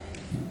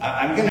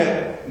I'm going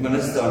to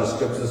minister on a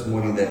scripture this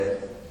morning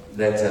that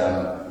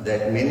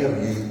many of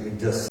you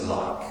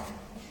dislike.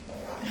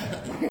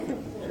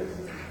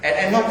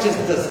 and not just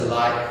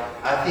dislike,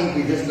 I think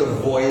we just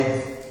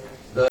avoid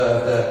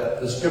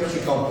the scripture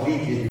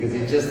completely because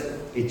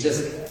it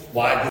just,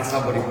 why did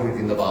somebody put it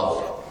in the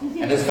Bible?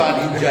 And it's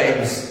found in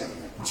James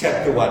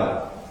chapter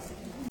 1,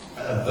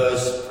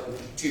 verse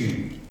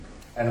 2.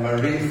 And I'm going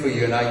to read it for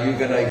you, and now you're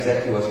going to know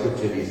exactly what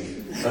scripture it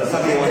is. But it's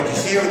something I want to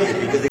share with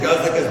you, because it goes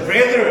like this: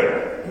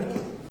 Brethren,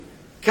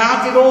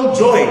 count it all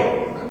joy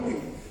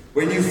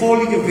when you fall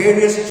into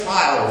various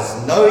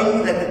trials,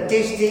 knowing that the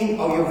testing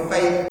of your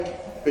faith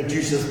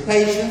produces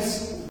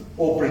patience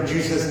or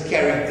produces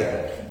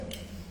character.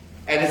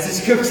 And it's a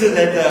scripture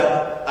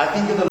that I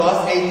think in the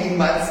last 18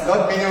 months,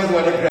 not many of us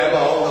want to grab a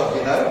hold of,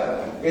 you know.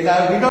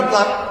 We're not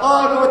like,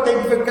 oh, Lord,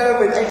 thank you for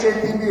COVID,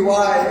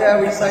 HMPBY, yeah,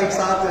 we're so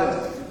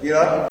excited. You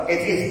know,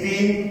 it's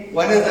been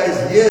one of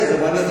those years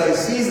and one of those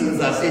seasons.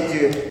 I said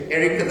to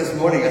Erica this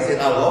morning, I said,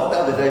 I laughed the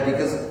other day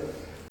because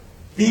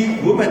the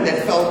woman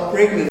that fell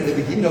pregnant at the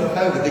beginning of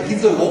COVID, the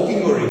kids are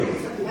walking already.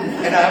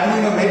 And I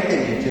haven't even met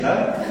them yet, you know.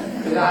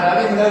 And I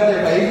don't even know if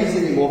they're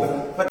babies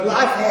anymore. But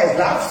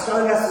life's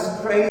thrown us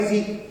this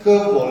crazy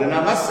curveball. And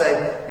I must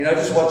say, you know,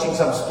 just watching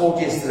some sport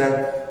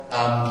yesterday,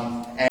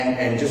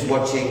 and just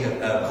watching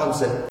a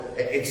concert,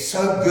 it's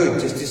so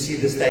good just to see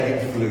the stadium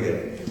full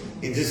again.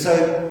 It is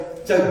so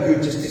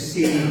good just to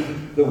see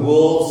the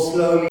world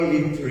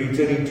slowly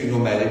returning to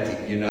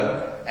normality, you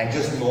know, and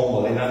just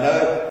normal. And I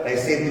know they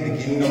said at the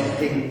beginning of the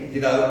thing,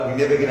 you know, we're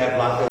never going to have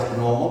life as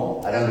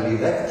normal. I don't believe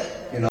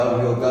that. You know,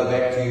 we'll go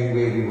back to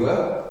where we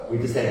were. We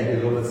just had to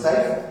be a little bit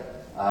safe.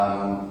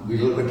 We're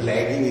a little bit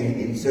lagging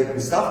in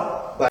certain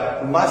stuff. But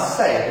I must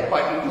say, the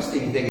quite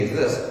interesting thing is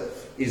this,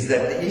 is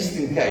that the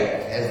Eastern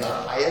Cape has the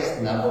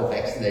highest number of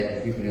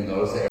vaccinated people in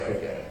all of South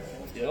Africa.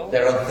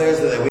 There on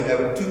Thursday, they went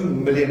over 2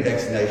 million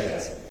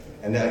vaccinations.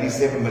 And there are only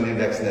 7 million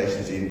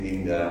vaccinations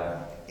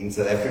in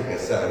South Africa.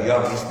 So,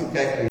 yeah, Eastern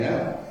Cape, you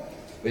know,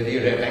 whether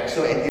you're a vax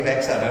or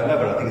anti-vax, I don't know,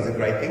 but I think it's a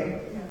great thing.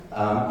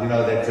 You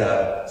know,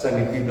 that so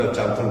many people have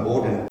jumped on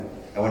board and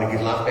want to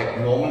get life back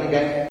to normal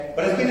again.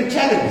 But it's been a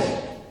challenge.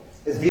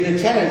 It's been a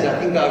challenge. I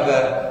think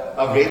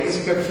I've read the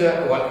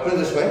scripture, put it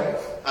this way,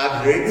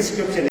 I've read the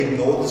scripture and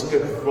ignored the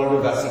scripture for probably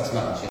about 6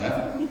 months, you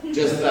know.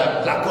 Just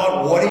like,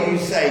 God, what are you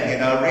saying? You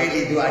know,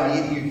 really, do I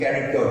need new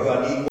character? Or do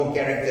I need more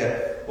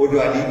character? Or do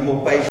I need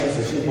more patience?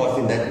 I shouldn't pass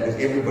in that because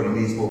everybody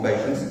needs more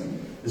patience,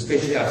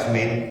 especially us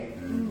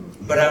men.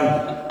 But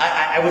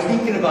I was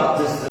thinking about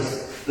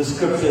the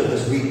scripture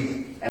this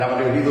week, and I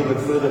want to read a little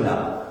bit further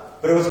now.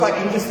 But it was quite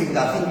interesting,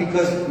 I think,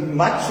 because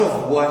much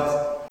of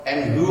what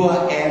and who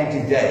I am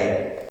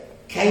today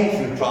came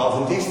through trials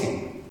and testing.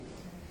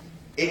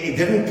 It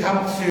didn't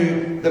come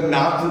through the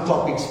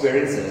mountaintop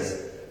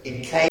experiences.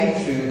 It came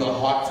through the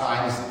hard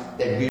times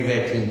that we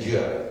had to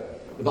endure.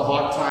 The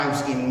hard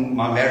times in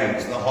my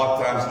marriage, the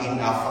hard times in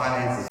our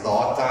finances, the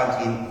hard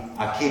times in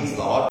our kids,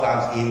 the hard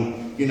times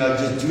in, you know,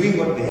 just doing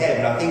what we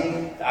have.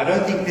 And I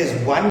don't think there's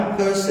one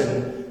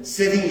person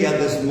sitting here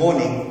this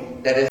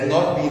morning that has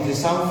not been through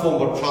some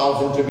form of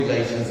trials and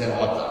tribulations and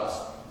hard times.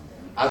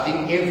 I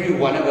think every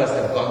one of us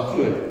have gone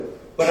through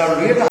it. But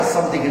I realized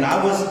something, and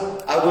I was,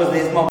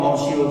 there's my mom,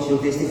 she'll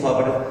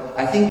testify, but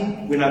I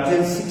think when I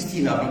turned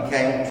 16, I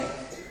became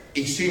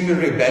extremely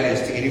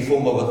rebellious to any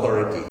form of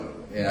authority,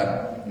 you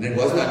know, and it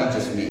wasn't only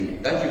just me.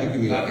 Don't you look at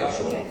me like that,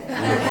 sure.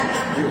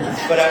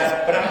 but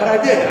I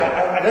did.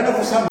 I don't know,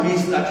 for some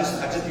reason, I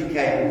just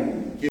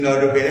became, you know,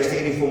 rebellious to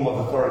any form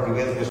of authority,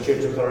 whether it was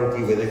church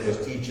authority, whether it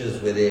was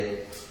teachers,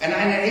 and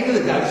at the end of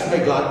the day, I just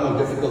made life more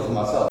difficult for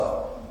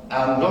myself.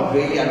 Not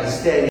really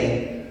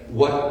understanding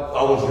what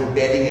I was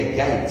rebelling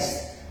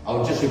against. I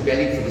was just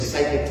rebelling for the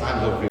sake of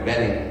times of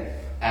rebelling.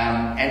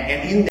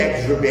 And in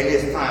that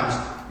rebellious times,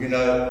 you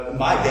know,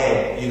 my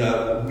dad, you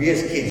know, we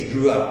as kids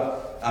grew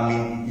up. I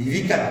mean, if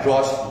he cut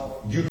grass,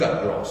 you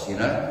cut grass, you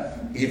know.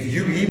 If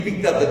he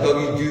picked up the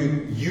doggy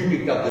do, you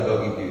picked up the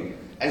doggy do.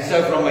 And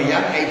so from a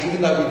young age,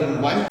 even though we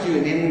didn't want to,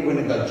 and then we went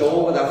to go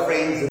jowl with our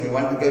friends, and we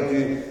wanted to go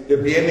to the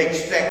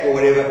BMX track or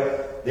whatever,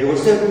 there were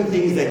certain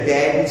things that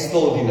Dad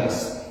installed in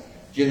us,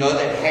 you know,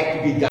 that had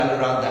to be done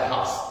around the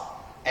house.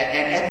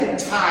 And at the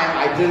time,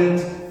 I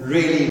didn't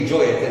really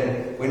enjoy it.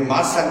 And when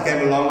my son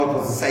came along, it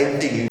was the same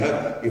thing, you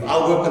know. If I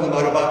work on the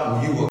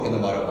motorbike, you work on the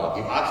motorbike.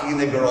 If I clean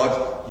the garage,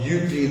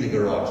 you clean the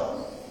garage.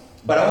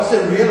 But I also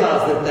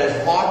realized that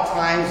there's hard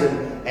times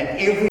and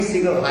every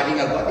single hiding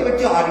I got. There were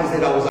 2 hidings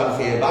that I was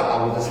unfair about.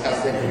 I will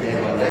discuss that with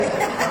Dad one day.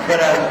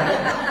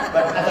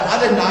 But the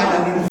other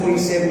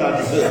 947 I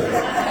deserved.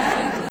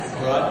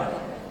 Right?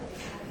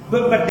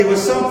 But there was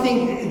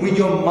something, when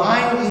your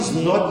mind is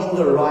not in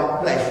the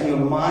right place, when your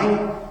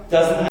mind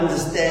doesn't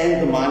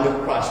understand the mind of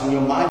Christ, when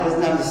your mind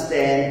doesn't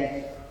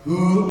understand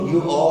who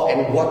you are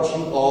and what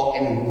you are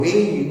and where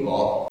you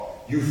are,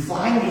 you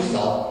find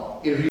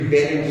yourself in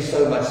rebellion to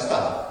so much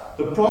stuff.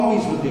 The problem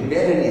is with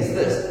rebellion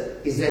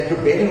is that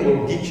rebellion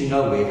will get you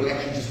nowhere. It will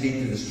actually just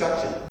lead to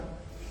destruction.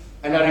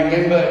 And I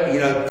remember, you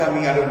know,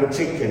 coming out of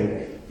matric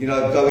and,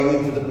 going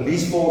into the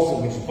police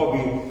force, which is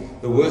probably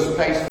the worst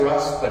place for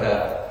us. But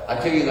I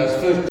tell you, those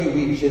first 2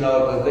 weeks, you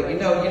know what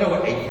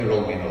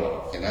 8-year-old men are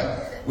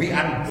like, We're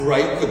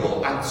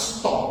unbreakable,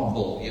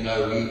 unstoppable,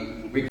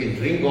 we can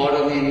drink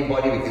harder than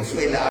anybody, we can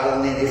swear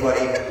louder than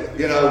anybody,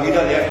 we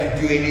don't have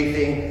to do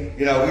anything,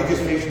 we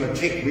just finish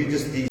matric, we're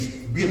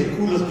the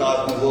coolest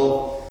guys in the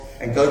world,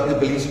 and go to the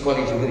police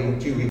college, and within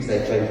 2 weeks they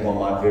changed my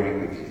mind very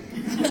quickly.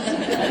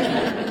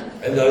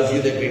 And those of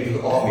you that went to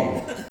the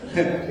army,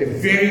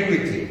 very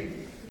quickly,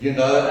 it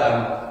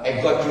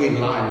got you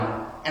in line.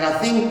 And I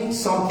think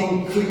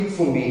something clicked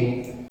for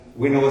me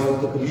when I was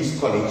at the police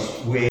college,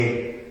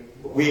 where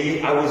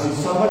I was in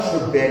so much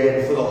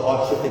rebellion for the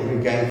hardship that we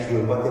were going through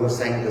and what they were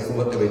saying to us and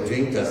what they were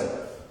doing to us,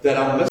 that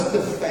I missed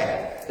the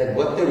fact that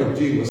what they were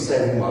doing was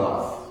saving my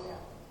life.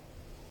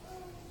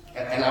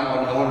 And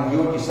I want to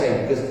hear what you're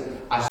saying, because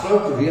I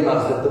started to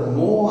realize that the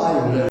more I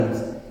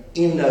learned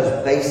in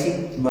those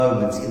basic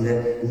moments, in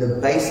the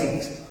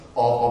basics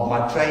of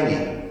my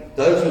training,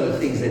 those were the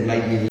things that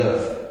made me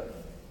live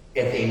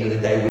at the end of the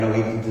day when I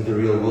went into the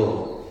real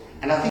world.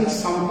 And I think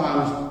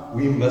sometimes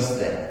we miss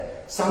that.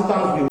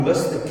 Sometimes we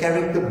miss the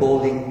character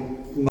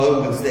building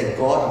moments that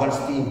God wants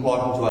to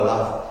impart into our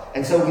life.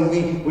 And so when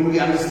we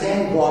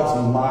understand God's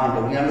mind,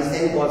 and we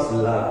understand God's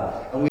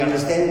love, and we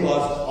understand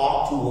God's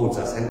heart towards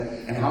us,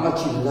 and how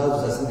much He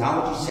loves us, and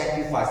how much He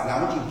sacrificed, and how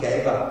much He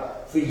gave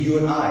up for you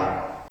and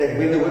I, that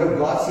when the Word of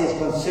God says,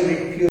 consider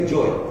it pure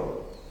joy,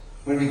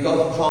 when we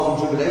go through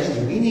trials and tribulations,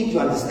 we need to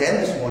understand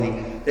this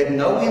morning that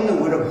nowhere in the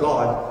Word of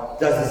God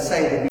does it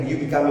say that when you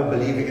become a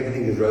believer,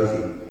 everything is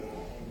rosy.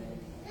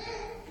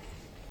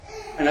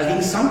 And I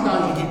think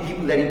sometimes we give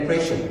people that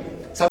impression.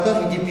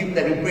 Sometimes we give people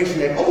that impression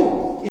that,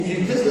 if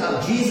you just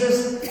love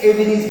Jesus,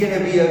 everything's going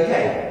to be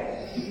okay.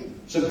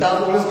 So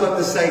Doug always got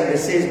the saying that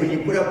says, when you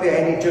put up your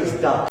hand, you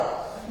just duck.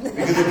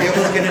 Because the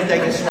devil's going to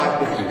take a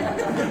swipe at you.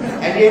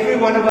 And every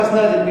one of us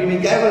know that when we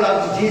gave our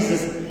life to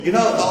Jesus, the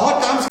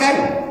hard times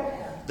came.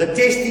 The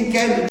testing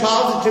came, the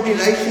trials and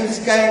tribulations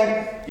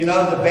came, the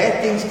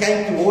bad things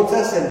came towards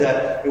us,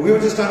 and we were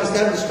just trying to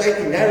stand straight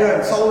and narrow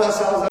and sold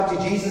ourselves up to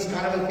Jesus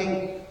kind of a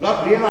thing,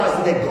 not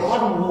realizing that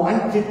God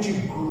wanted to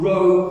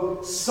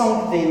grow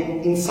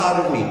something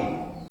inside of me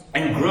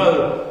and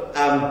grow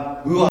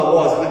who I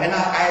was. And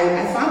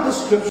I found the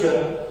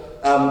scripture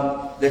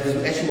that is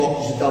actually what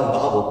you should tell the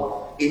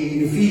Bible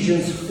in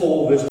Ephesians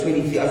 4 verse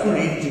 23. I just want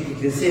to read it to you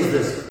quickly. It says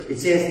this. It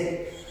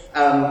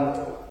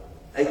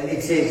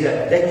says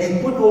that you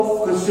put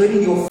off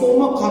concerning your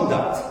former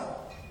conduct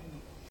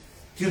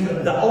to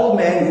the old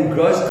man who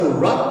grows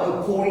corrupt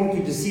according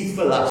to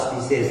deceitful lust,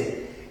 he says,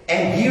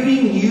 and be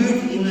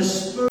renewed in the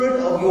spirit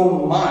of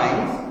your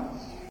mind,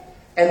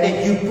 and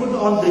that you put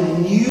on the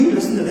new,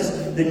 listen to this,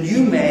 the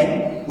new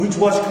man, which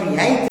was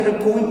created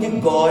according to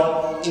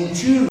God in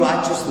true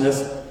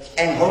righteousness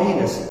and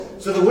holiness.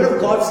 So the Word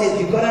of God says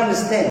you've got to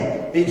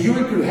understand that you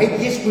were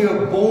created. Yes, we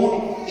were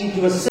born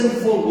into a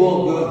sinful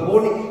world. We were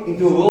born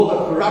into a world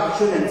of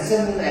corruption and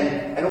sin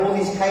and all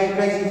these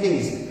crazy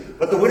things.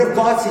 But the Word of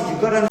God says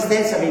you've got to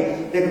understand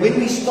something, that when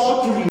we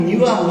start to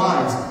renew our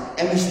minds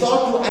and we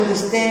start to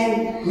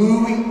understand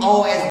who we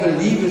are as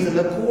believers and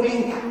the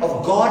calling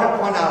of God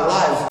upon our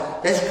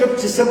lives, that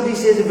scripture simply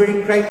says a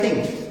very great thing.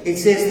 It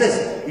says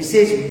this. It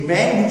says,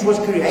 man which was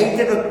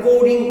created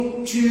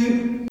according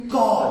to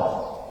God.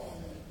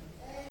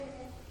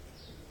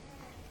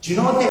 Do you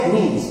know what that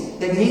means?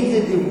 That means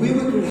that if we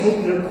were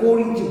created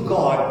according to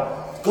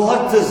God,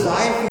 God's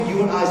desire for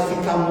you and I is to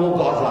become more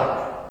God-like.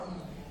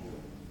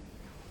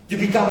 To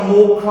become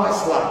more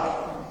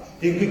Christ-like.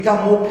 To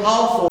become more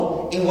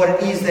powerful in what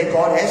it is that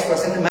God has for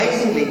us. And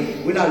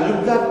amazingly, when I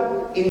looked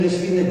up in the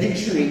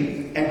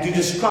dictionary and to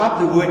describe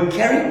the word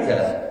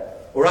character,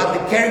 alright,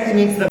 the character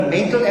means the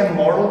mental and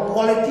moral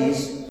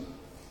qualities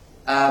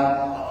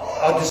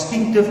are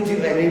distinctive to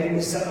an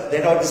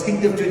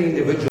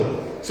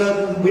individual.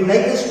 So when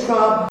they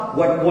describe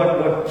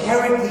what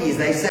character is,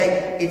 they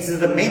say it's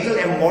the mental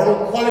and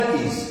moral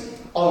qualities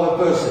of a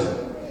person.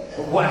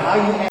 How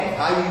you act,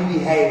 how you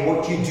behave,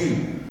 what you do.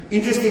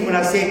 Interesting when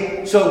I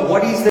said, so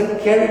what is the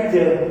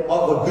character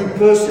of a good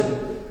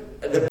person?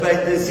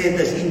 They said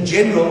this, in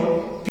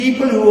general,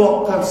 people who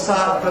are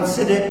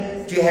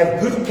considered to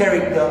have good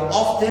character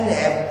often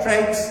have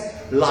traits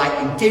like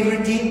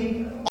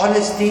integrity,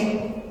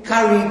 honesty,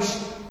 courage,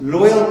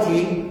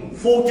 loyalty,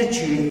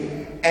 fortitude,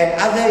 and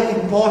other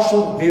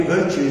impartial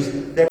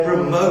virtues that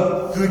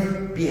promote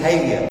good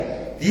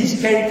behavior.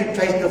 These character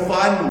traits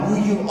define who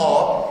you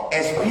are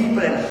as people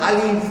and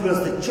highly influence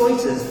the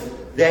choices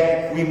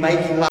that we make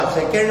in life.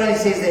 So Karen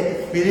says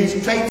that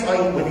these traits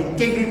are with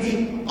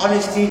integrity,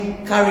 honesty,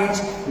 courage,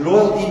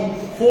 loyalty,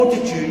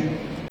 fortitude,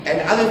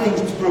 and other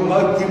things to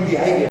promote good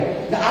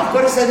behavior. Now I've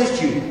got to say this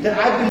to you, that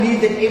I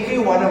believe that every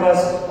one of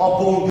us are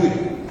born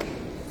good.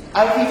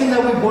 Even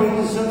though we're born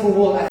into a sinful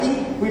world, I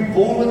think we're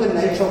born with the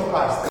nature of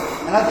Christ.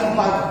 And I think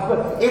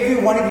by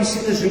every one of you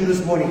sit in this room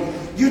this morning,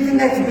 you didn't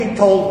have to be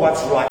told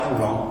what's right and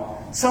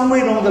wrong.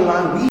 Somewhere along the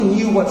line, we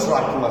knew what's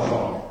right and what's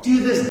wrong. To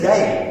this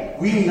day,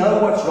 We know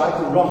what's right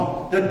and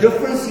wrong. The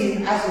difference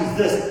in us is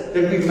this,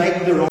 that we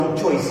make the wrong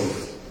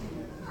choices.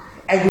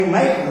 And we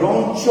make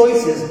wrong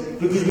choices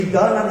because we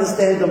don't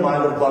understand the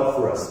mind of God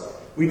for us.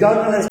 We don't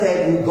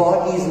understand who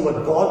God is and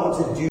what God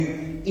wants to do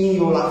in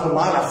your life and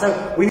my life. So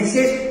when he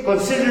says,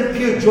 consider it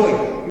pure joy,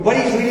 what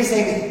he's really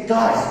saying is,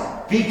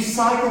 guys, be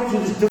excited through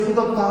this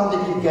difficult time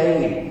that you're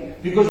going in.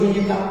 Because when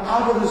you come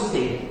out of this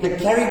thing, the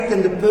character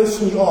and the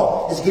person you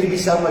are is going to be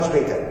so much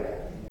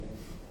better.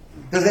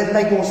 Does that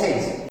make more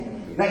sense?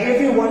 Now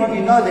every one of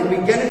you know that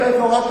we're going to go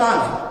through hard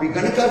times. We're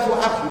going to go through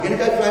ups. We're going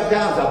to go through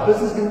downs. Our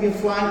business is going to be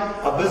flying.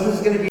 Our business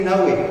is going to be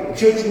nowhere. The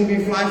church is going to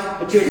be flying.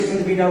 The church is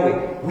going to be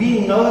nowhere.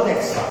 We know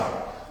that stuff.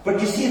 But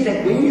you see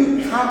that when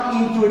you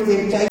come into a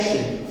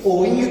temptation,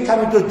 or when you come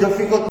into a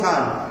difficult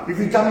time, if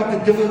you come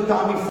into a difficult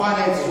time in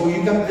finances, or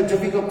you come into a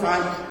difficult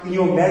time in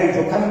your marriage,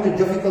 or come into a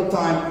difficult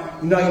time,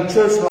 in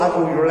church life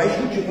or in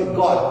relationship with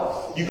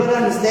God, you've got to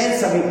understand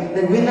something,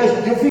 that when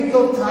those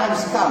difficult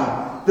times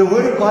come, the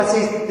Word of God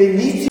says there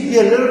needs to be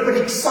a little bit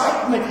of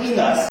excitement in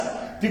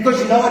us,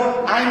 because you know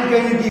what? I'm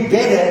going to be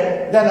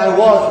better than I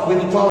was when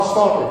the trial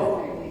started.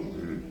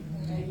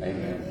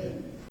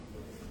 Amen.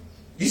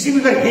 You see,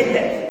 we've got to get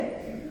that.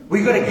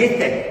 We've got to get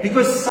that.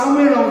 Because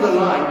somewhere along the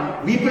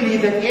line, we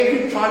believe that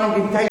every trial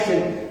and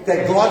temptation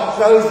that God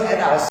throws at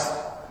us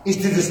is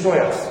to destroy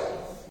us.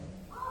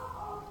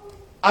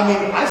 I mean,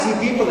 I see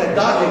people that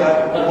die, they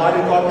go, oh, why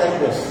did God take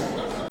this?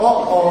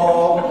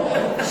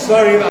 Uh-oh,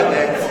 sorry about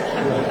that.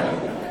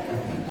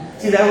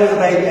 See, that was a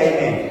baby,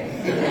 amen.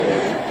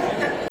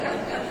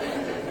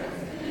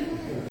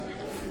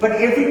 But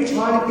every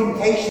trial and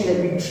temptation that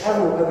we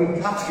travel, that we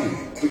come through,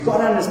 we've got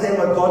to understand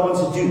what God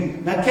wants to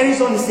do. Now,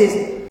 carries on, it says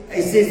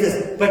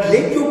this, but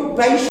let your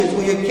patience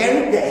or your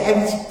character have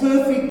its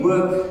perfect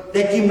work,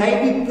 that you may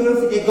be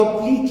perfect and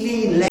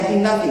completely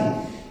lacking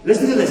nothing.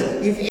 Listen to this.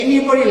 If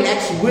anybody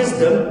lacks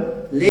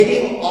wisdom, let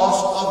him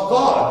ask of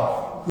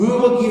God, who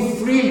will give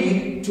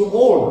freely to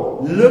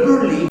all,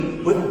 liberally,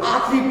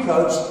 without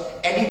reproach,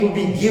 and it will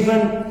be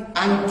given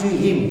unto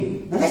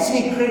him. Now that's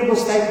an incredible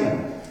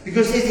statement.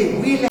 Because it says if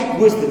we lack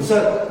wisdom,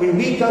 so when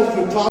we go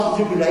through trials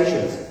and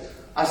tribulations,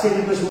 I said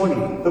it this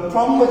morning, the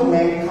problem with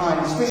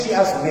mankind, especially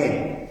us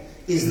men,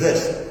 is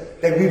this,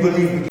 that we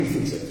believe we can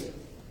fix it.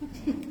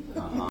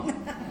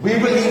 We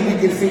believe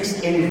we can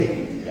fix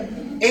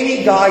anything.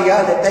 Any guy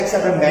here that takes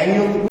up a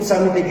manual to put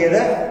something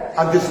together,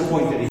 I'm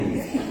disappointed in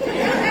you.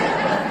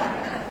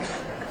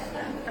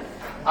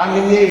 I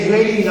mean, there's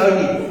really no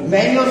need.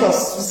 Manuals are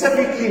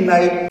specifically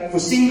made for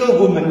single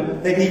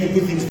women that need to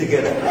put things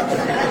together.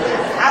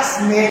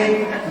 Us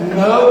men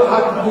know how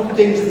to put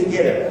things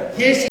together.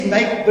 Yes, it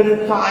may be a bit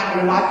of time,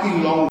 and it might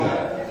be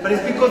longer. But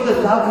it's because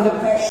the love and the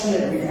passion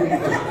that we put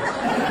into it.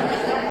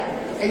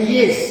 And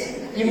yes,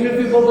 even if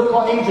we build a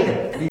car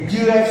engine, we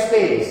do have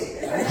spares.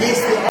 Yes,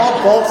 there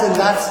are bolts and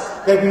nuts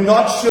that we're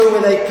not sure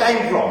where they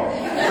came from.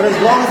 But as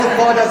long as the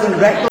car doesn't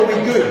rattle,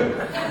 we're good.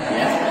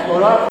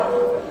 Alright?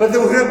 But the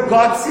Word of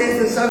God says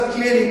this so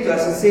clearly to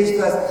us, and says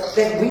to us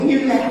that when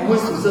you lack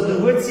wisdom, so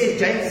the Word says,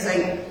 James is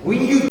saying,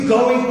 when you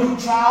go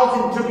into trials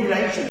and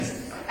tribulations,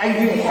 and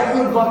you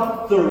haven't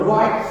got the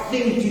right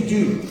thing to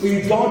do, or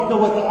you don't know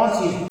what the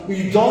answer is, or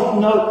you don't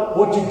know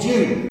what to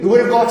do, the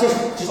Word of God says,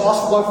 just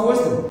ask God for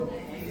wisdom.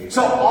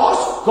 So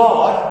ask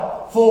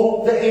God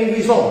for the end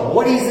result.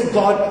 What is the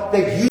God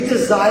that you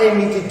desire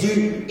me to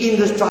do in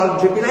this trial and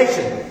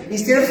tribulation?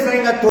 Instead of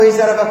throwing our toys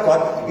out of our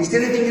cot,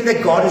 instead of thinking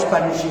that God is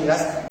punishing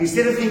us,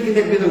 instead of thinking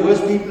that we're the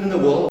worst people in the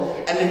world,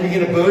 and then we're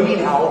going to burn in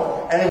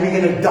hell, and then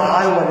we're going to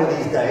die one of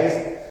these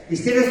days,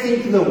 instead of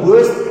thinking the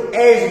worst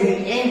as we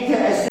enter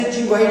a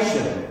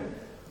situation,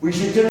 we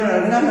should turn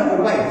around and no,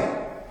 but wait.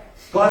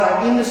 God,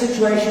 I'm in the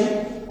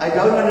situation, I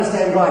don't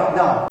understand right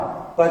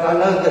now, but I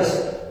know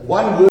this,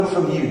 one word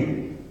from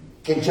you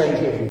can change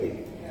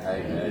everything.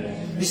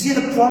 Amen. You see,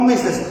 the problem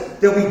is this,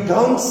 that we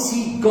don't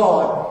see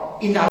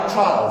God in our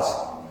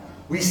trials.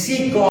 We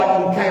see God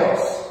in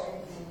chaos.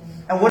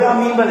 And what do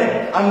I mean by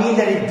that? I mean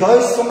that it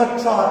goes from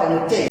a trial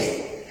and a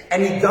test,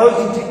 and it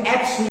goes into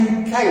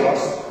absolute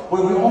chaos,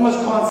 where we almost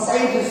can't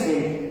say this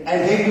thing,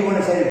 and then we want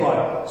to say to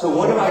God, so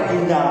what do I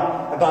do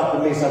now about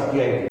the mess I've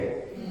created?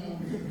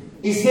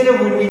 Instead of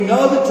when we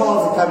know the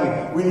trials are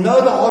coming, we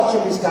know the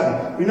hardship is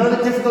coming, we know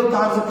the difficult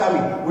times are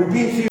coming, we've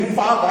been through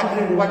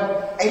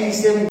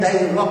 587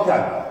 days of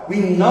lockdown, we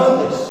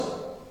know this.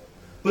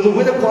 But the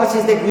Word of God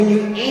says that when you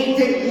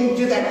enter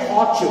into that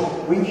hardship,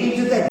 when you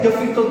enter that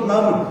difficult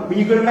moment, when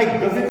you're going to make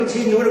difficult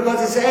decisions, the Word of God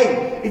says,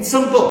 hey, it's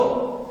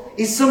simple.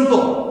 It's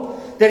simple.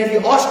 That if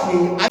you ask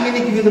me, I'm going to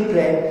give you the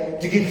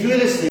plan to get through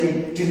this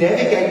thing, to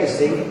navigate this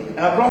thing, and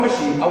I promise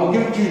you, I will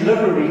give it to you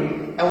liberally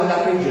and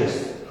without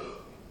prejudice.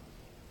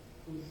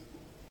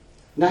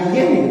 Now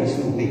hear me this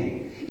little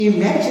thing.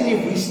 Imagine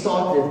if we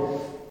started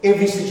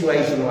every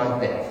situation like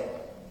that.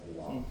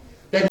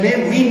 That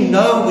then we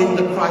know when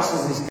the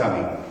crisis is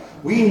coming.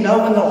 We know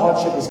when the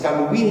hardship is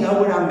coming. We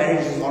know when our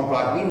marriages aren't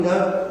right. We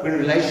know when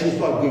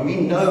relationships aren't good. We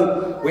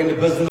know when the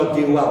business is not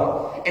doing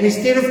well. And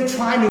instead of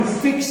trying to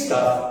fix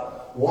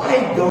stuff,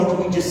 why don't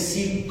we just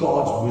seek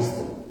God's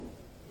wisdom?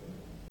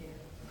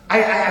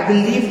 I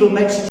believe it will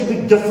make such a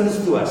big difference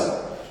to us.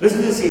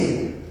 Listen to this.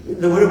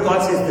 The Word of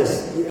God says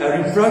this.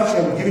 A reproach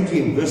shall be given to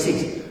him. Verse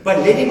 6. But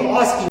let him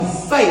ask in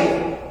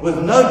faith with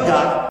no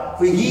doubt.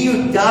 For he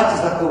who doubts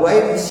is like a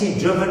wave of the sea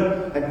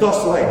driven and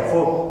tossed away.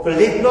 For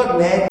let not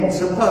man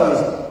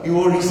suppose he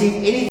will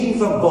receive anything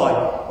from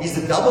God. He is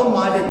a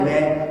double-minded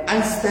man,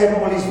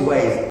 unstable in his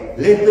ways.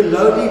 Let the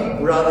lowly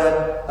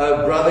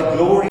brother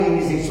glory in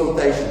his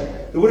exaltation.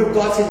 The Word of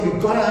God says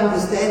we've got to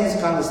understand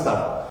this kind of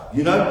stuff.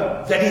 You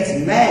know, that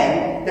it's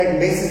man that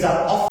messes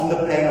up off in the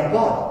plan of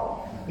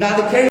God. Now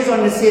it carries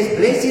on and says,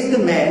 blessed is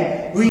the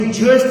man who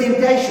endures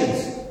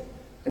temptations.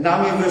 And now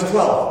I'm in verse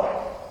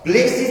 12.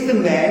 Blessed is the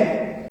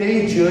man that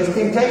endures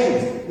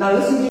temptations. Now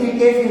listen to me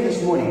carefully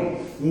this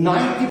morning.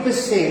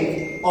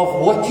 90%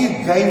 of what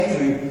you're going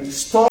through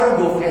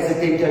started off as a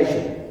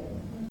temptation.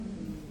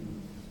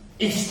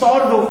 It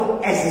started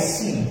off as a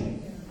seed.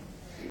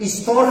 It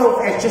started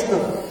off as just a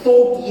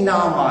thought in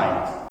our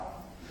mind.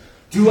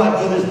 Do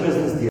I do this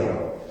business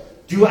deal?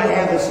 Do I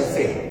have this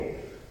affair?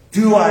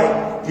 Do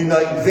I,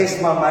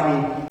 invest my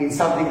money in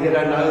something that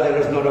I know that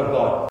is not of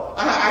God?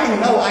 I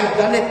know I've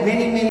done it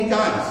many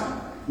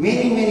times.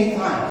 Many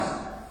times.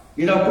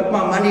 Put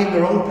my money in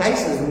the wrong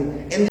places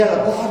and they're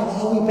like, God,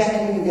 why are we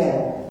battling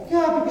again?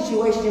 Yeah, because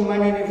you're wasting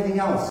money and everything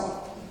else.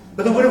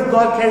 But the Word of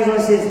God carries on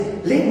and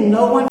says, let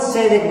no one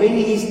say that when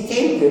he is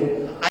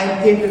tempted, I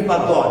am tempted by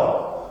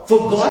God. For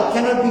God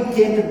cannot be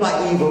tempted by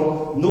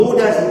evil, nor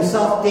does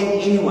himself tempt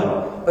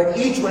anyone. But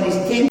each one is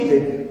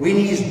tempted when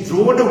he is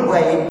drawn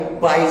away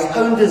by his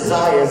own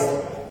desires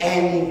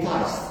and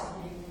enticed.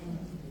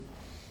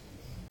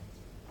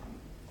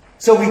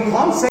 So we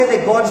can't say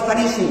that God is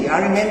punishing me.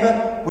 I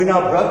remember when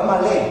I broke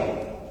my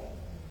leg.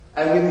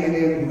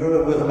 And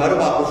with a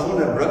motorbike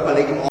machine, I broke my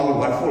leg in army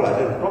one fall. I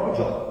did a proper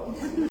job.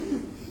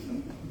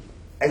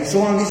 And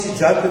someone used to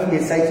joke with me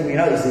and say to me,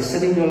 is there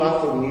sin in your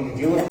life that we need to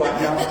deal with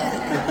right now?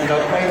 And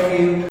I'll pray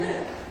for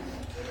you.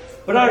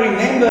 But I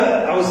remember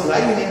I was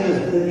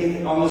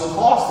laying on this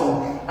cast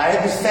and I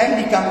had this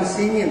family come and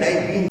see me and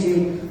they'd been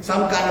to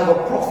some kind of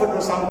a prophet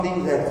or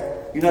something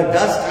that,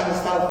 does kind of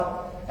stuff.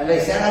 And they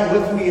sat down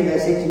with me and they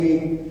said to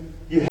me,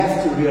 you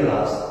have to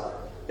realize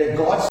that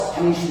God's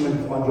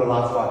punishment on your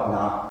life right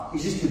now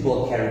is just to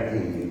build character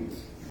in you.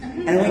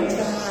 And I went,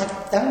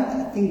 God, don't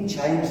you think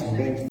James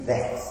meant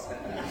that?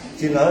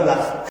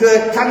 Like,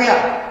 Kurt, come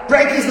here,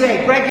 break his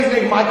leg,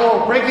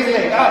 Michael, break his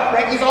leg,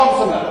 break his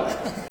arms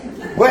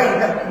on.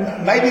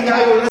 Well, maybe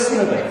now you'll listen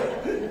a bit.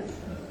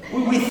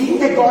 We think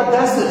that God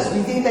does this.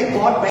 We think that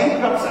God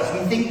bankrupts us.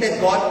 We think that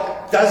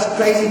God does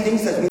crazy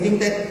things to us. We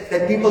think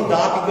that people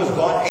die because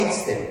God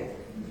hates them.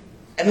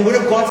 And the Word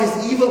of God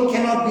says evil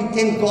cannot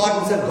tempt God.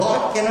 And so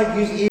God cannot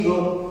use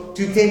evil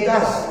to tempt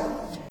us.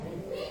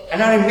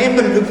 And I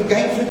remember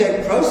going through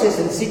that process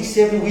in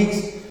 6-7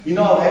 weeks.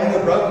 Having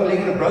a broken leg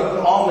and a broken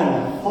arm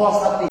and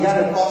passed up the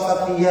here and passed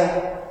up the here.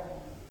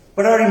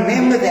 But I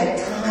remember that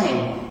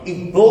time,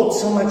 it built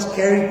so much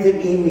character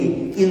in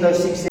me in those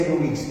 6-7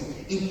 weeks.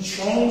 It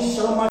changed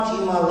so much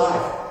in my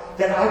life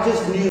that I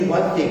just knew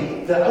one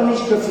thing. The only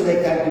scripture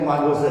that came to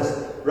mind was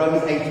this,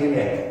 Romans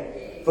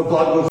 8:28. For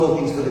God works all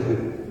things for the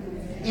good.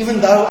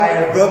 Even though I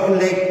had a broken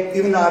leg,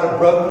 even though I had a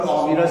broken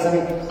arm,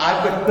 something,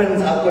 I've got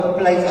pins, I've got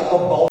plates, I've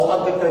got bolts,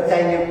 I've got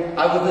titanium,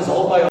 I've got this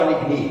whole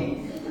bionic knee.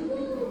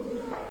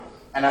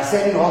 And I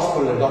sat in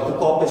hospital and Dr.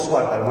 Carper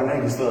Swart, I wonder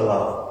if he's still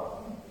alive.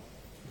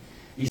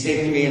 He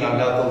said to me, and I've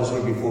now told the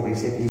story before, but he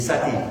said to me,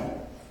 Sati,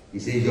 he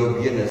said, you're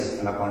a pianist,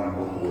 and I can't even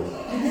walk the word.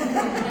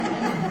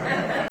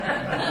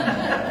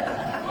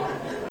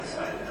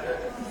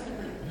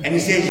 And he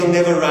said, you'll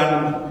never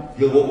run,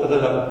 you'll walk with a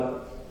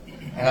limp.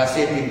 And I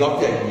said to him,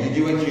 Doctor, you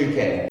do what you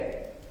can,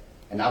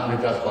 and I'm going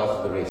to trust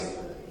God for the rest.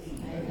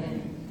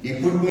 He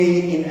put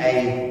me in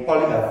a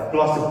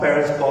plaster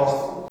Paris cast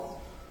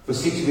for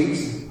 6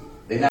 weeks.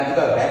 Then I had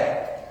to go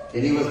back.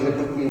 Then he was going to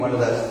put me in one of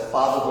those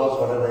fiberglass,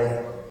 what are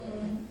they?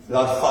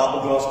 Those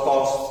fiberglass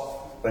casts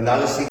for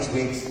another 6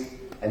 weeks.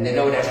 And then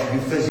I would have to do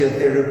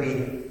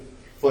physiotherapy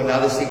for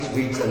another 6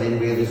 weeks and then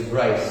wear this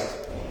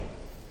brace.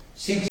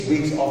 6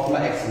 weeks after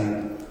my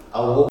accident,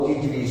 I walked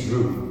into his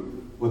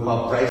room with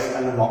my brace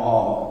under my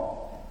arm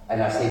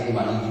and I said to him,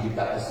 I need you to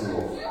cut this thing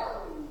off.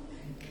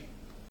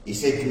 He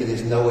said to me,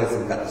 there's no way I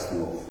can cut this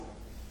thing off.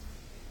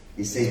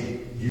 He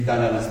said, you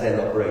don't understand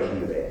the operation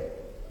you've had.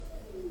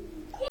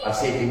 I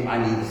said to him, I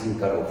need this thing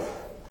cut off.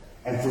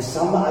 And for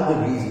some other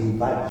reason, he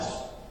budged.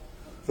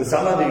 For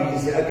some other reason, he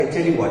said, okay,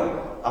 tell you what,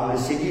 I'm going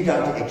to send you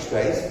down to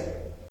x-rays,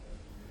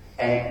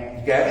 and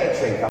you go have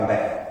x-ray and come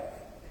back.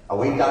 I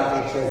went down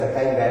to x-rays, I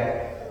came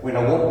back. When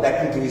I walked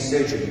back into his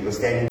surgery, he was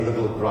standing with a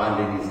little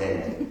grinder in his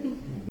hand.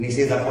 And he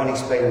says, I can't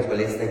explain this, but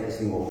let's take this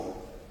thing off.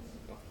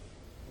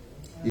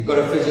 You've got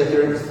a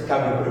physiotherapist to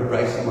come and put a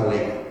brace on my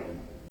leg.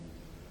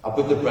 I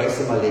put the brace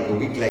on my leg. A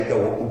week later, I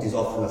walked into his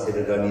office and I said,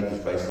 I don't need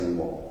this brace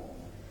anymore.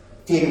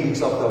 10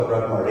 weeks after I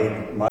broke my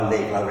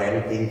leg, I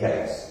ran 10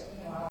 Ks.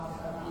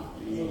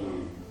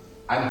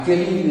 I'm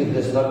telling you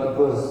this not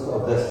because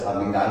of this. I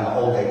mean, my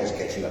old age is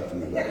catching up to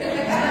me.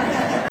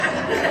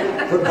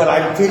 But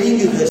I'm telling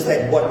you this,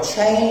 that what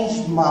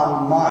changed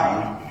my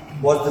mind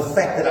was the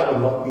fact that I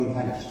was not being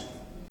punished.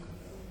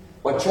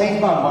 What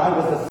changed my mind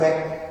was the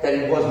fact that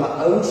it was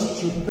my own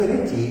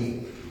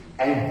stupidity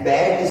and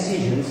bad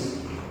decisions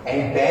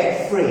and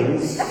bad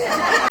friends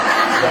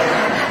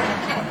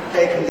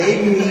that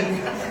led me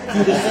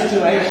to the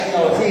situation I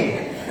was in.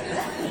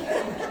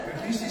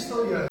 At least he's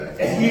still here.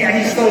 Yeah, and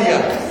he's still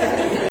here.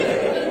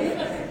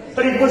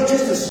 But it was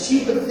just a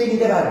stupid thing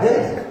that I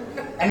did.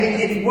 And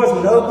it was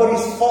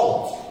nobody's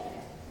fault.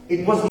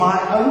 It was my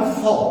own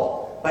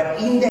fault.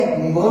 But in that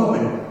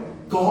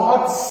moment,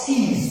 God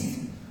seized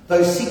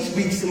those 6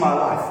 weeks of my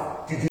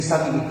life to do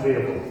something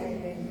incredible.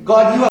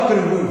 God knew I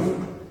couldn't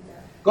move.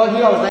 God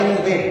knew I was laying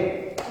in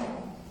bed.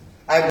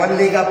 I had one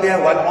leg up here,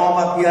 one arm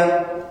up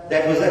here.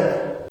 That was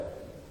it.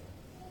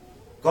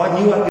 God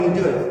knew I couldn't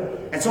do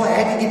it. And so I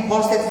had to get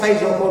past that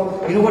phase of,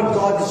 well, you know what,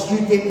 God, this is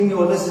you taking me,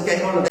 or this is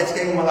going on, or that's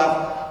going on in my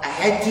life. I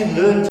had to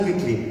learn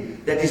quickly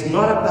that it's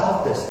not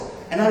about this.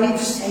 And I need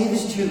to say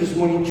this to you this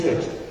morning,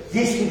 church.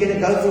 Yes, we're going to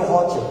go through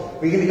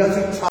hardship. We're going to go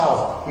through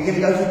trials. We're going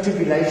to go through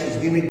tribulations.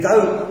 We're going to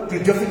go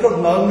through difficult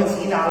moments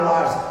in our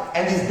lives.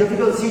 And there's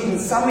difficult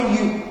seasons. Some of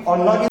you are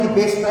not in the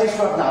best place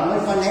right now.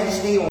 Not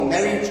financially, or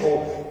marriage,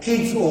 or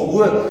kids, or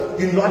work.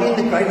 You're not in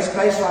the greatest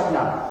place right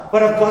now.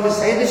 But I've got to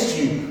say this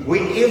to you.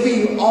 Wherever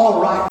you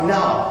are right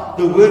now,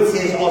 the word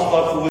says, ask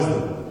God for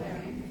wisdom.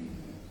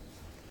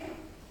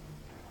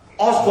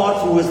 Ask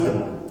God for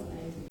wisdom.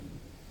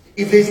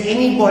 If there's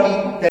anybody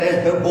that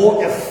has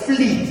bought a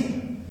fleet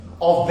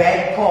of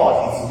bad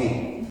cars, it's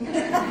me.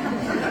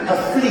 A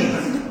fleet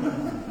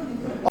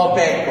of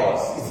bad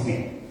cars, it's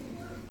me.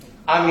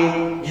 I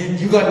mean,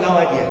 you got no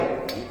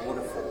idea.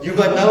 You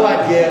got no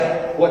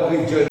idea what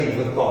we've journeyed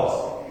with cars.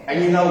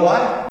 And you know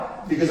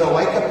why? Because I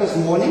wake up this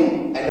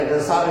morning and I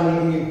decide I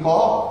need a new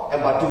car,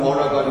 and by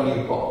tomorrow I got a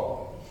new car.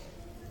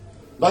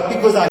 Not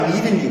because I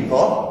need a new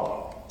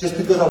car, just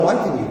because I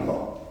want a new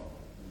car.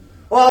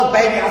 Well,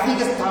 baby, I think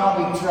it's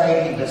time we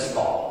trade in this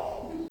car.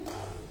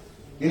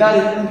 You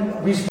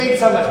know, we spent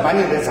so much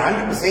money that it's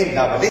 100%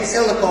 now, but let's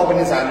sell the car when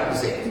it's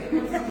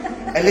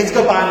 100%. And let's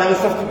go buy another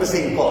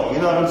 50% car. You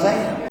know what I'm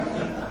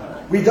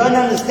saying? We don't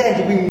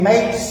understand that we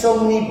make so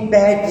many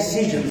bad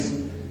decisions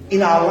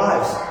in our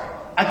lives.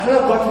 Until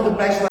I got to the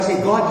place where I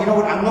said, God, you know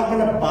what, I'm not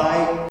going to buy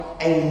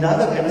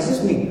another, and this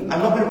is me, I'm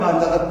not going to buy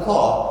another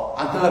car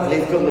until I've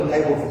left it on the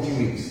table for 2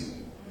 weeks.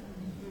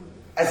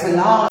 And so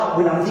now,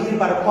 when I'm thinking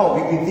about a car,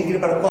 we've been thinking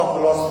about a car for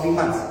the last 3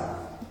 months.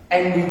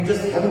 And we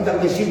just haven't done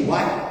the decision.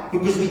 Why?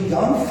 Because we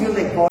don't feel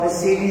that God has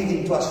said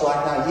anything to us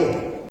right now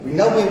yet. We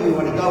know where we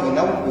want to go, we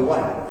know what we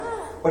want.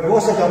 But we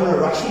also don't want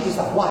to rush into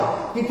stuff.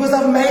 Why? Because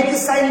I've made the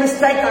same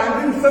mistake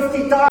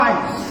 150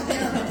 times.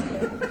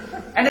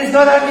 And it's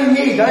not only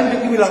me. Don't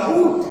look at me like,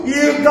 ooh,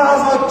 you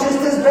guys are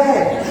just as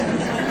bad.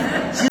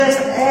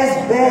 Just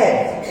as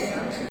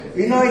bad.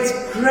 You know, it's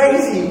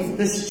crazy,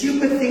 the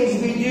stupid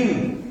things we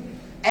do.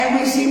 And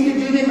we seem to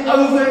do them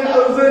over and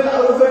over and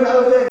over and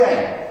over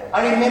again.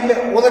 I remember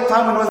all the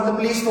time when I was in the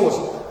police force,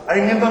 I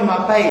remember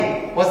my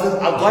pay was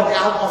that I got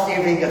out after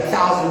everything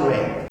 1,000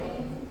 rand.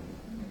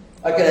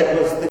 Okay,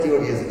 that was 30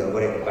 odd years ago,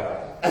 whatever,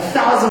 but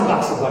 1,000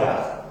 bucks I got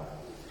out.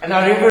 And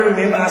I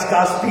remember us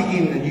guys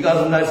speaking, and you guys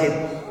will know,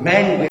 said,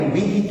 man, when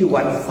we get to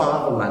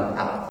 1,500 a month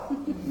out,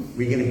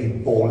 we're going to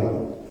be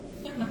balling.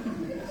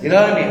 You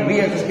know what I mean?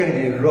 We are just going to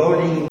be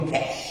rolling in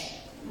cash.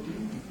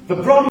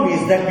 The problem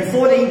is that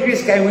before the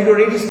increase came, we'd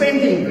already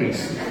spent the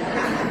increase.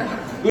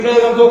 You know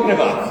what I'm talking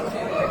about?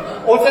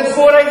 Ons het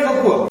vooruit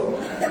gekoop.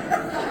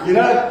 You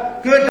know,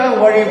 good,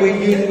 don't worry,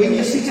 when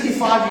you're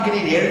 65, you can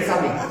inherit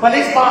something. But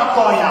let's buy a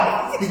car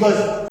now,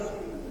 because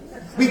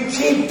we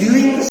keep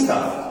doing this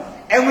stuff.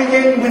 And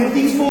when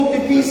things fall to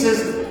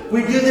pieces,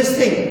 we do this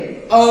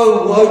thing.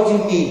 Oh, woe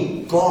to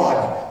me,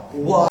 God,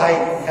 why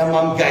am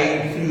I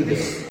going through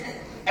this?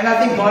 And I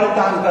think God at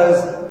times goes,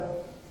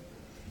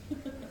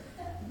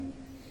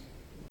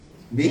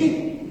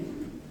 me?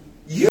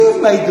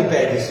 You've made the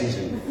bad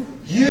decision.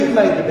 You've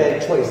made the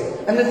bad choice.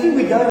 And the thing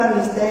we don't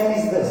understand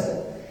is this,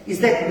 is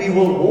that we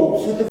will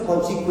walk through the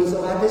consequence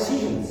of our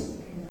decisions.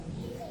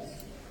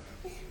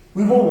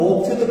 We will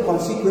walk through the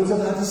consequence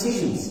of our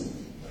decisions.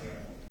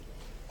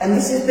 And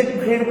this is the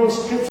incredible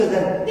scripture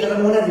that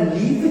I want to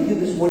leave with you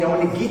this morning. I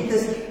want to get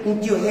this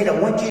into your head. I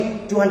want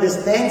you to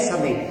understand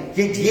something.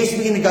 Yes,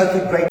 we're going to go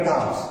through great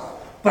times,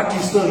 but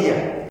you're still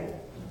here.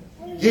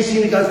 Yes,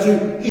 you're going to go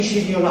through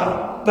issues in your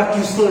life, but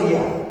you're still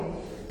here.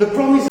 The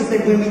promise is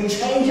that when we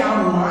change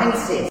our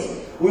mindsets,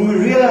 when we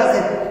realize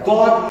that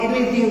God,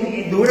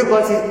 everything, the Word of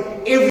God says,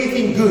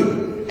 everything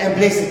good and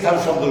blessed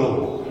comes from the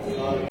Lord.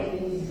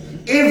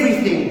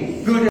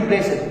 Everything good and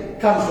blessed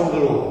comes from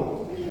the Lord.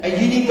 And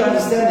you need to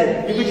understand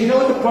it. Because you know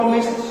what the problem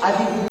is? I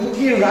think we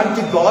quickly run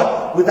to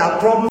God with our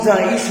problems and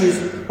our issues,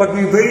 but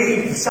we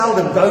very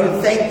seldom go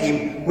and thank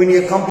Him when He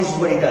accomplishes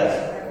what He does.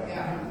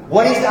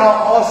 What is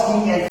our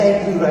asking and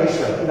thanking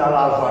ratio in our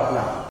lives right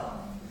now?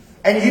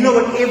 And you know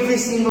what, every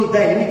single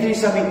day, let me tell you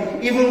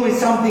something, even when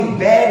something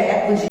bad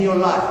happens in your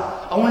life,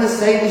 I want to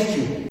say this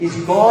to you, is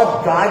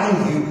God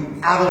guiding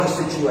you out of a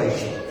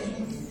situation.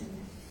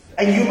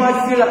 And you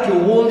might feel like your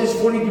world is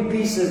falling to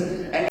pieces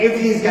and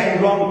everything's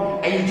going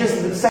wrong and you're just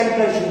in the same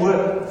place you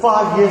were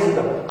 5 years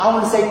ago. I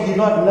want to say you're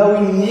not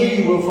nowhere near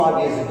you were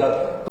 5 years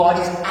ago. God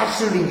is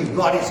ushering you.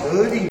 God is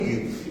hurting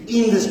you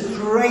in this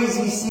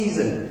crazy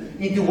season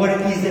into what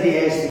it is that He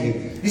has for you.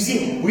 You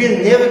see,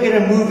 we're never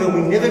going to move and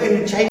we're never going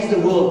to change the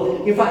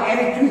world if our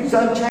attitudes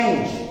don't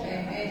change.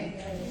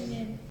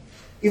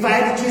 If our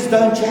attitudes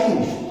don't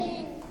change.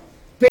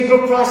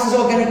 Petrol prices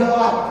are going to go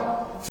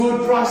up.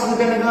 Food prices are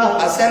going to go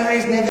up. Our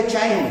salaries never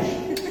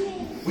change.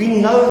 We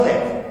know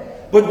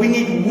that. But we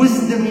need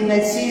wisdom in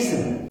that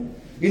season.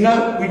 You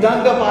know, we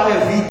don't go buy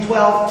a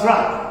V12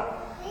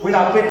 truck when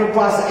our petrol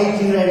price is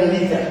 18 rand a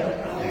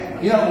litre.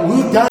 You know,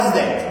 who does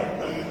that?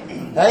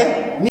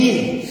 Hey?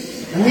 Me.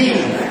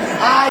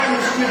 I do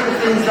stupid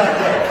things like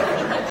that.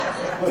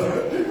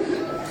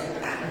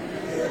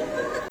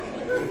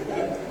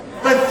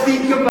 But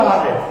think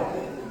about it.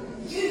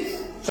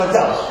 Shut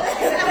up.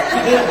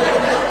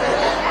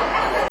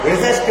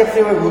 Where's that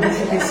scripture where women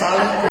should be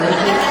silent?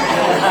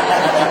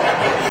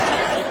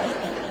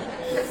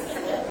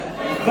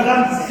 But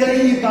I'm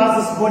telling you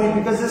guys this morning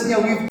because this year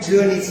we've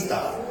journeyed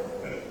stuff.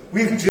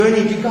 We've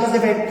journeyed. You guys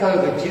have had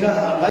COVID. You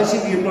know, most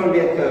of you probably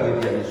had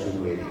COVID in this room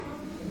already.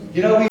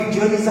 You know, we've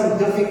journeyed some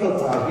difficult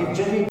times. We've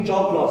journeyed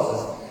job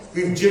losses.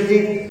 We've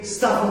journeyed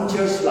stuff in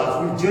church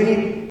life. We've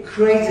journeyed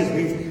crazes.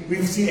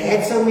 We've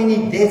had so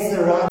many deaths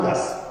around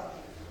us.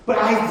 But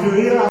I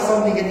realized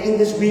something in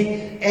this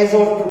week as I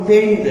was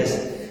preparing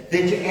this,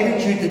 that your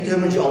attitude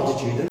determines your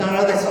altitude. And I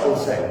know that's the old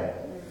saying.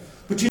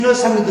 But you know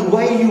something, the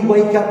way you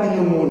wake up in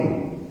the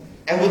morning,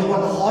 and with what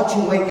heart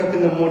you wake up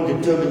in the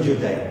morning determines your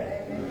day.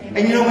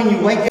 And you know when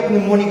you wake up in the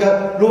morning you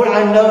go, Lord,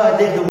 I know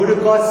that the word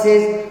of God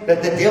says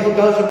that the devil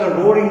goes like a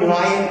roaring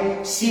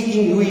lion,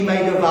 seeking who he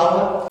may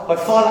devour. But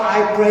Father,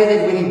 I pray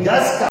that when he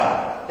does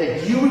come,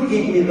 that you would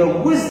give me the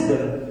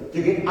wisdom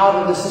to get out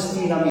of the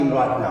system I'm in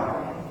right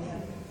now.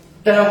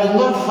 That I will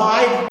not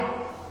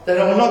hide, that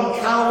I will not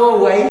cower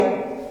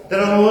away, that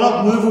I will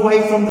not move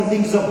away from the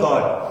things of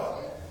God.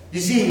 You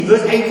see, in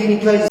verse 18 he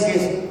closes, he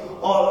says,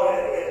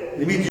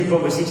 let me do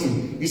from verse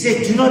 16. He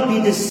said, do not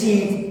be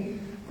deceived,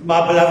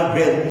 my beloved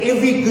brethren.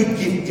 Every good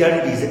gift, here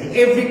it is, and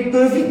every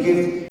perfect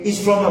gift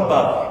is from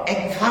above,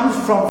 and comes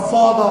from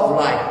Father of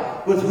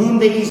light, with whom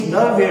there is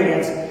no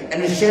variance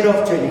and a shadow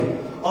of turning.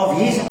 Of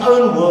his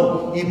own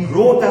will he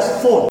brought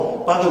us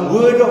forth by the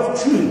word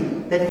of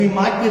truth, that we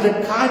might be the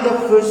kind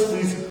of first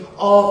fruits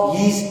of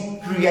his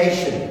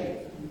creation.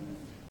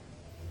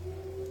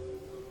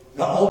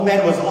 The old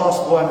man was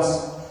asked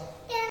once,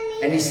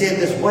 and he said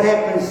this, what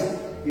happens,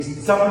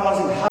 someone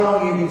asked him, how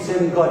long have you been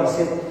serving God? He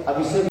said, I've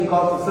been serving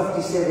God for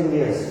 57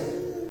 years.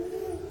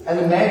 And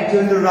the man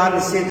turned around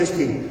and said this to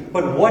him,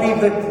 but what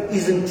if it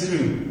isn't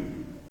true?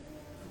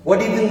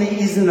 What if there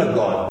isn't a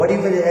God? What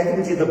if the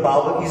activity of the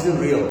Bible isn't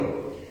real?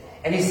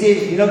 And he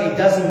says, you know, it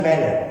doesn't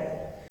matter.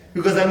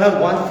 Because I know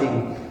one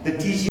thing, the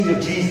teaching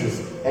of Jesus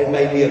has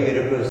made me a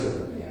better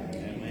person.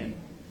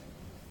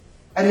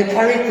 And the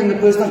character and the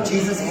person of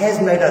Jesus has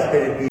made us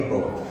better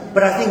people.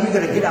 But I think we've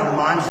got to get our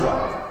minds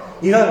right.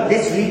 You know,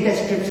 let's read that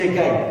scripture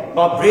again.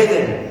 My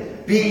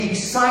brethren, be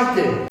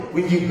excited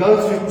when you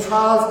go through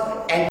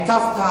trials and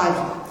tough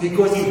times,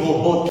 because it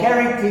will build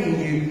character in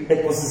you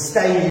that will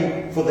sustain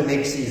you for the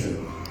next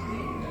season.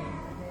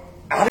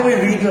 How do we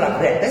read it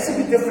like that? That's a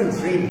bit different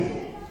reading.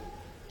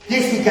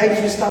 Yes, we're going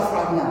through stuff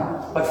right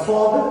now. But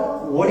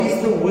Father, what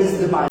is the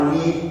wisdom I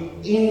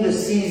need in the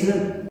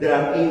season that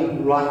I'm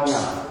in right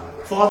now?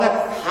 Father,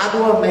 how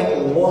do I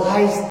make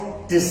wise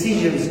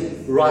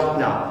decisions right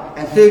now?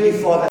 And thirdly,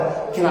 Father,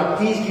 can I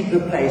please get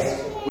to a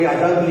place where I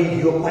don't believe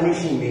you're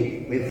punishing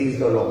me when things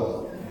go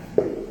wrong?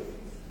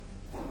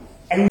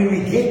 And when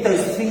we get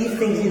those three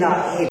things in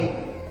our head,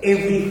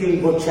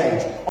 everything will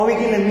change. Are we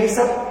going to mess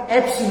up?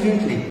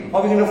 Absolutely.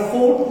 Are we going to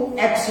fall?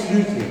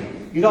 Absolutely.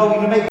 You know, are we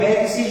going to make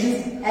bad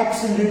decisions?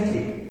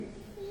 Absolutely.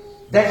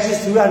 That's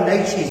just who our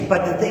nature is.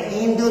 But at the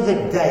end of the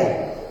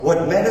day,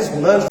 what matters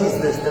most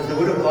is this, that the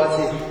Word of God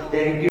says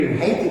that He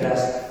created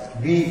us to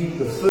be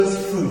the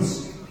first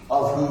fruits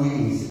of who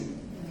He is.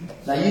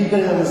 Now you've got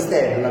to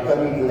understand, and I'm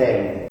coming to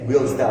land,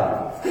 wheels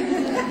down.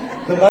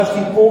 The most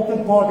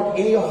important part of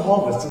any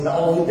harvest in the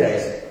olden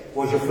days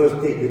was your first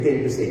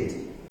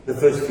 10%, the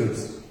first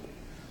fruits.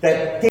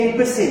 That 10%,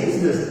 listen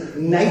to this,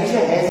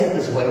 nature has it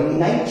this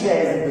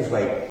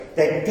way,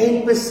 that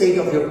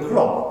 10% of your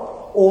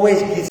crop always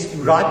gets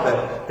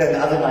riper than the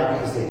other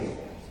 90%.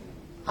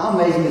 How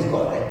amazing is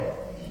God, eh?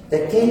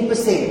 That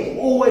 10%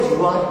 always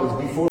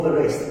ripens before the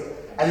rest.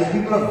 And the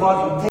people of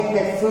God would take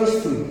that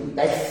first fruit,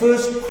 that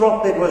first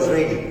crop that was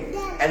ready,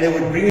 and they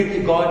would bring it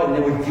to God and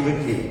they would give it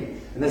to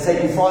Him. And they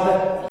say to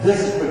Father, this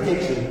is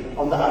protection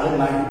on the other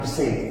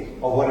 90%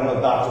 of what I'm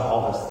about to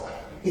harvest.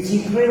 It's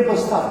incredible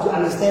stuff to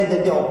understand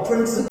that there are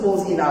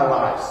principles in our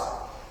lives.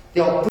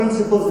 There are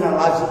principles in our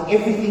lives in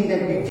everything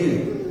that we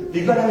do.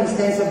 You've got to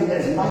understand something,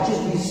 that as much as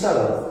we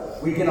sow,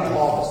 we're going to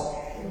harvest.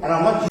 And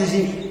I'm not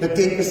using the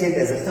 10%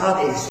 as a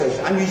third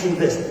illustration. I'm using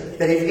this,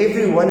 that if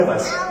every one of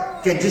us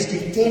can just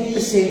give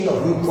 10%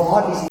 of who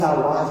God is in our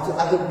lives to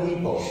other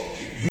people,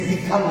 We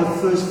become the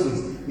first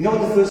fruits. You know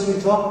what the first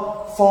fruits are?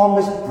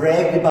 Farmers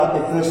bragged about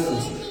their first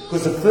fruits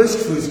because the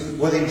first fruits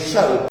will then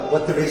show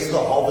what the rest of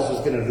the harvest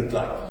was going to look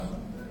like.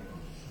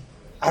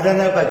 I don't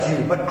know about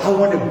you, but I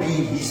want to be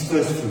his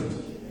first fruit.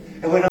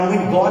 And when I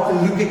want God to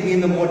look at me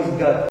in the morning and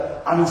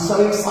go, I'm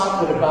so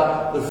excited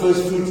about the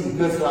first fruits in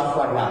personal life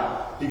right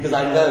now because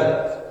I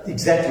know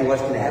exactly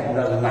what's going to happen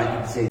over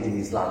 90% in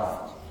his life.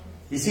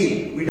 You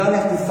see, we don't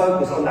have to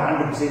focus on the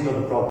 100% of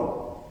the problem.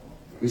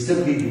 We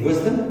simply need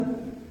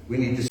wisdom, we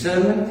need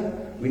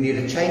discernment, we need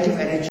a change of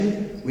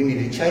attitude, we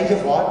need a change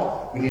of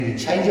heart, we need a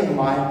change of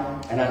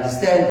mind, and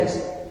understand this.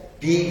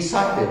 Be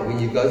excited when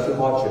you go through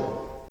hardship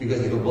because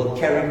it will build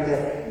character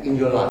in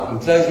your life. In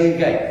closing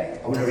again,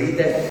 I want to read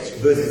that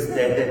verse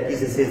that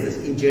Peter says this.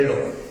 In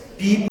general,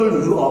 people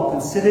who are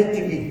considered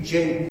to be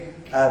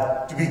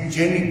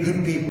genuinely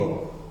good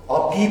people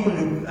are people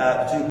who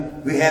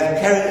have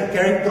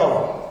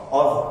character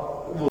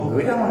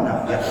we don't want to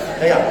know.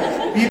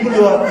 Yeah. People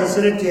who are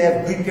considered to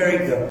have good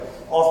character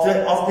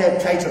after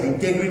have traits of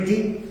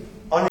integrity,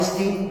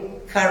 honesty,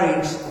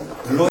 courage,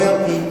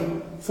 loyalty,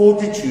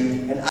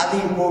 fortitude, and other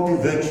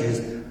important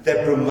virtues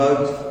that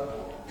promote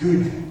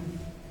good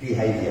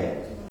behavior.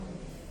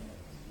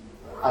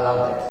 I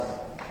love that.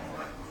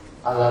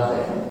 I love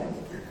that.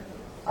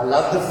 I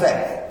love the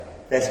fact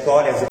that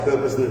God has a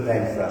purpose and a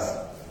plan for us.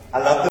 I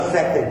love the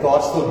fact that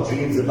God still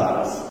dreams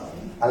about us.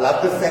 I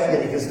love the fact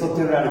that he can still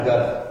turn around and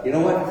go, you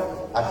know what?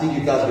 I think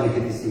you guys are going to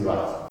get this thing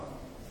right.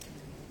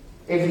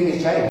 Everything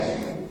has changed.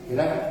 You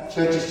know,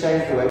 church has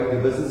changed, the way we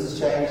do business has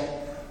changed,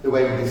 the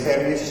way we do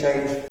family has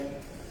changed.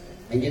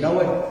 And you know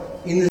what?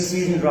 In the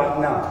season right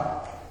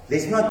now,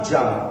 let's not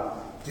jump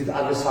to the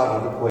other side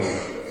of the coin.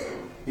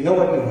 You know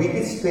what? If we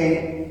could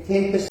spend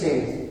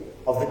 10%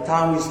 of the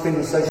time we spend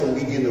on social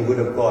media in the Word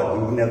of God,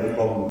 we wouldn't have the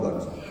problem we've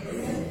got.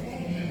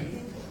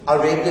 I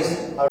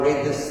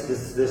read this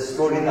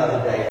story the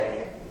other day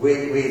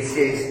where it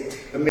says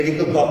a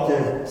medical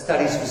doctor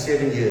studies for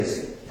 7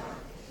 years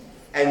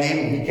and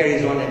then he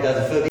carries on and does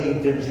a further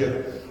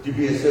internship to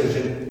be a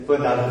surgeon for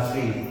another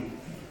 3.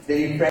 Then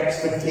he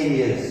practices for 10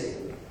 years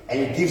and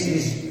he gives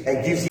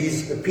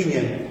his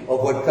opinion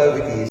of what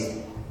COVID is.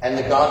 And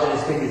the guy that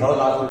has spent his whole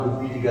life with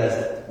computer goes,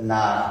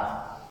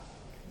 nah,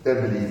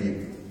 don't believe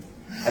you.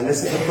 And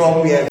this is the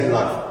problem we have in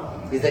life,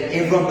 is that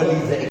everyone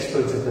believes they're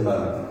experts at the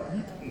moment.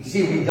 You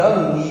see, we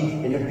don't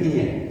need an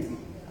opinion.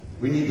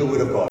 We need the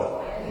Word of God.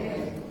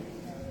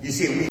 You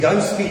see, we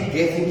don't speak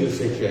death into a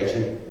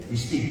situation. We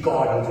speak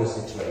God into a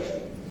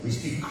situation. We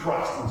speak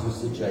Christ into a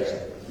situation.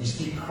 We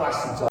speak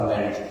Christ into our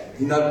marriage.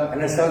 You know,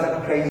 and it sounds like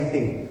a crazy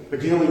thing.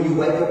 But you know, when you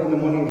wake up in the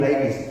morning,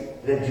 ladies,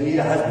 that you need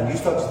a husband, you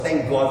start to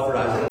thank God for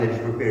a husband that is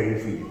preparing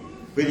for you.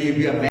 Whether you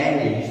be a man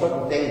here, you start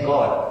to thank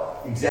God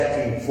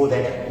exactly for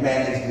that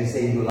man that's going to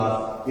say in your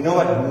life. You know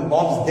what,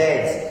 moms,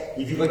 dads,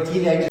 if you've got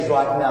teenagers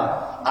right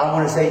now, I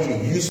want to say to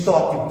you, you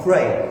start to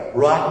pray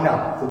right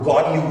now for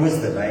godly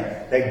wisdom,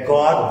 that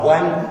God,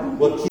 one,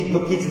 will keep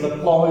your kids in the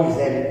palm of his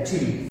hand, and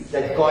 2,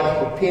 that God is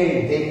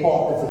preparing their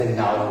partner for them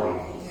now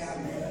already.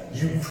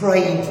 You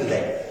pray into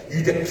that.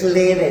 You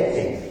declare that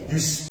thing. You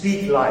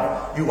speak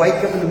life. You wake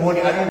up in the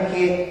morning, I don't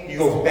care,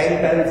 your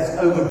bank balance is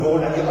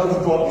overdrawn, and your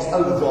overdraft is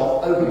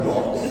overdraft.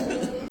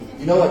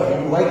 You know what,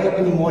 when you wake up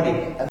in the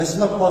morning, and this is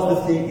not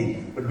positive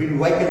thinking, but when you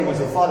wake up and you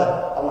say, Father,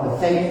 I want to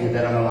thank you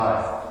that I'm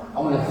alive. I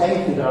want to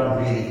thank you that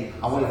I'm breathing.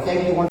 I want to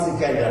thank you once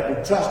again that I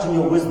can trust in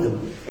your wisdom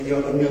and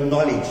your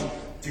knowledge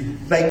to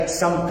make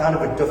some kind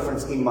of a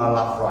difference in my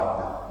life right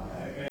now.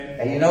 Amen.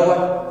 And you know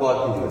what?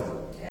 God can do it.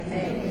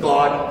 Amen.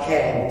 God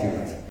can do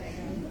it.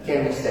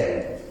 Can we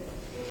stand?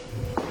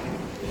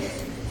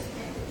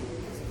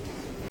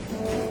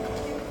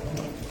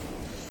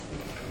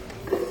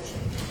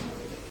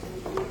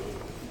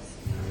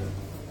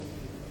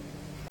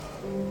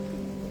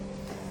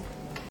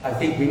 I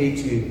think we need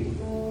to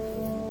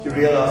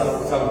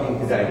realize something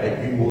today, that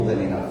we're more than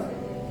enough.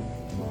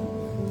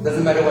 It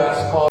doesn't matter what our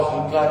scars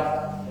look like.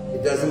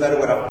 It doesn't matter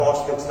what our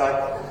past looks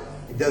like.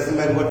 It doesn't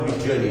matter what we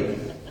journey.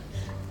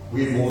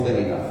 We're more than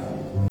enough.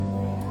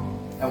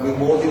 And we're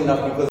more than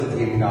enough because of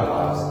Him in our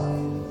lives.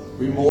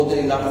 We're more than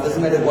enough. It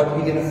doesn't matter what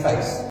we're going to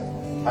face.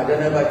 I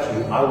don't know about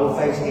you. I will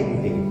face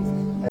anything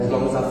as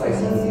long as I face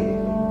it with Him.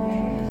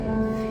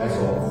 That's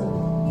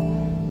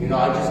all. You know,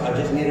 I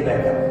just need a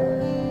backup.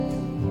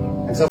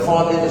 And so,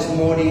 Father, this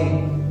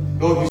morning,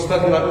 Lord, we've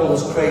spoken about all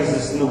this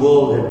craziness in the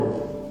world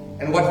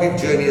and what we've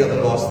journeyed over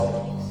the last, I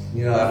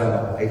don't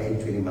know,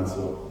 18, 20 months,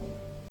 Lord.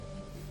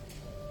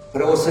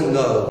 But I also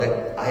know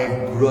that I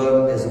have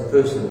grown as a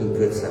person in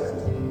Perth Sutton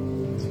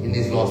in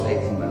these last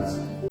 18 months.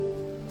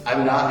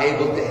 I'm now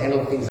able to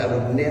handle things I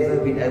would never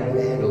have been able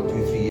to handle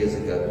 2-3 years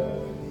ago.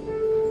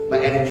 My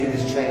attitude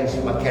has changed,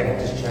 my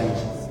character has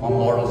changed, my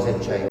morals have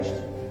changed.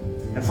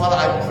 And Father,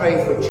 I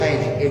pray for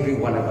change in every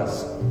one of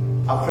us.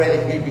 I pray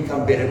that we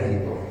become better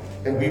people,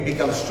 that we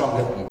become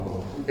stronger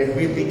people, that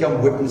we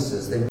become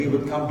witnesses, that we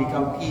become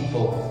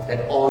people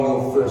that are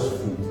your first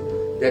fruit,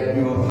 that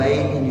we were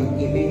made in your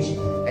image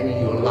and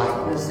in your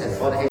likeness. And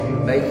Father, as we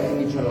made in your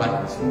image and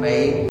likeness,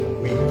 may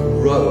we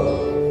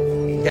grow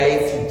day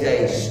to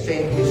day,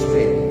 strength to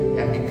strength,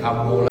 and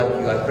become more like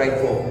you. I pray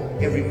for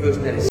every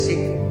person that is sick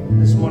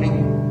this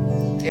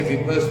morning, every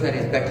person that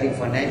is battling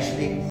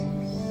financially,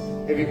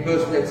 every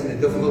person that's in a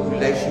difficult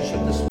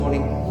relationship this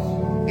morning,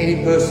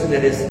 any person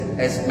that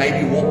has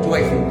maybe walked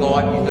away from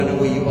God, you don't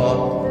know where you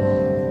are.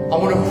 I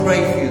want to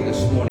pray for you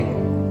this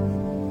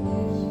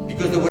morning,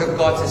 because the word of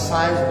God says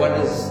signs,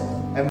 wonders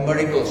and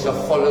miracles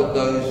shall follow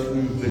those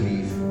who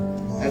believe.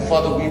 And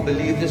Father, we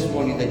believe this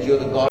morning that you're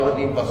the God of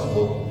the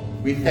impossible.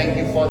 We thank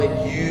you, Father,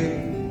 that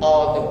you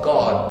are the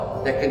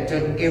God that can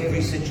turn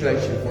every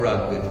situation for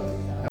our good.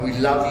 And we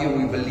love you,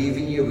 and we believe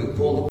in you, we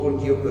call according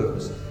to your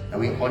purpose. And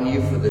we honor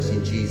you for this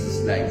in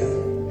Jesus' name.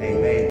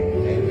 Amen.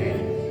 Amen.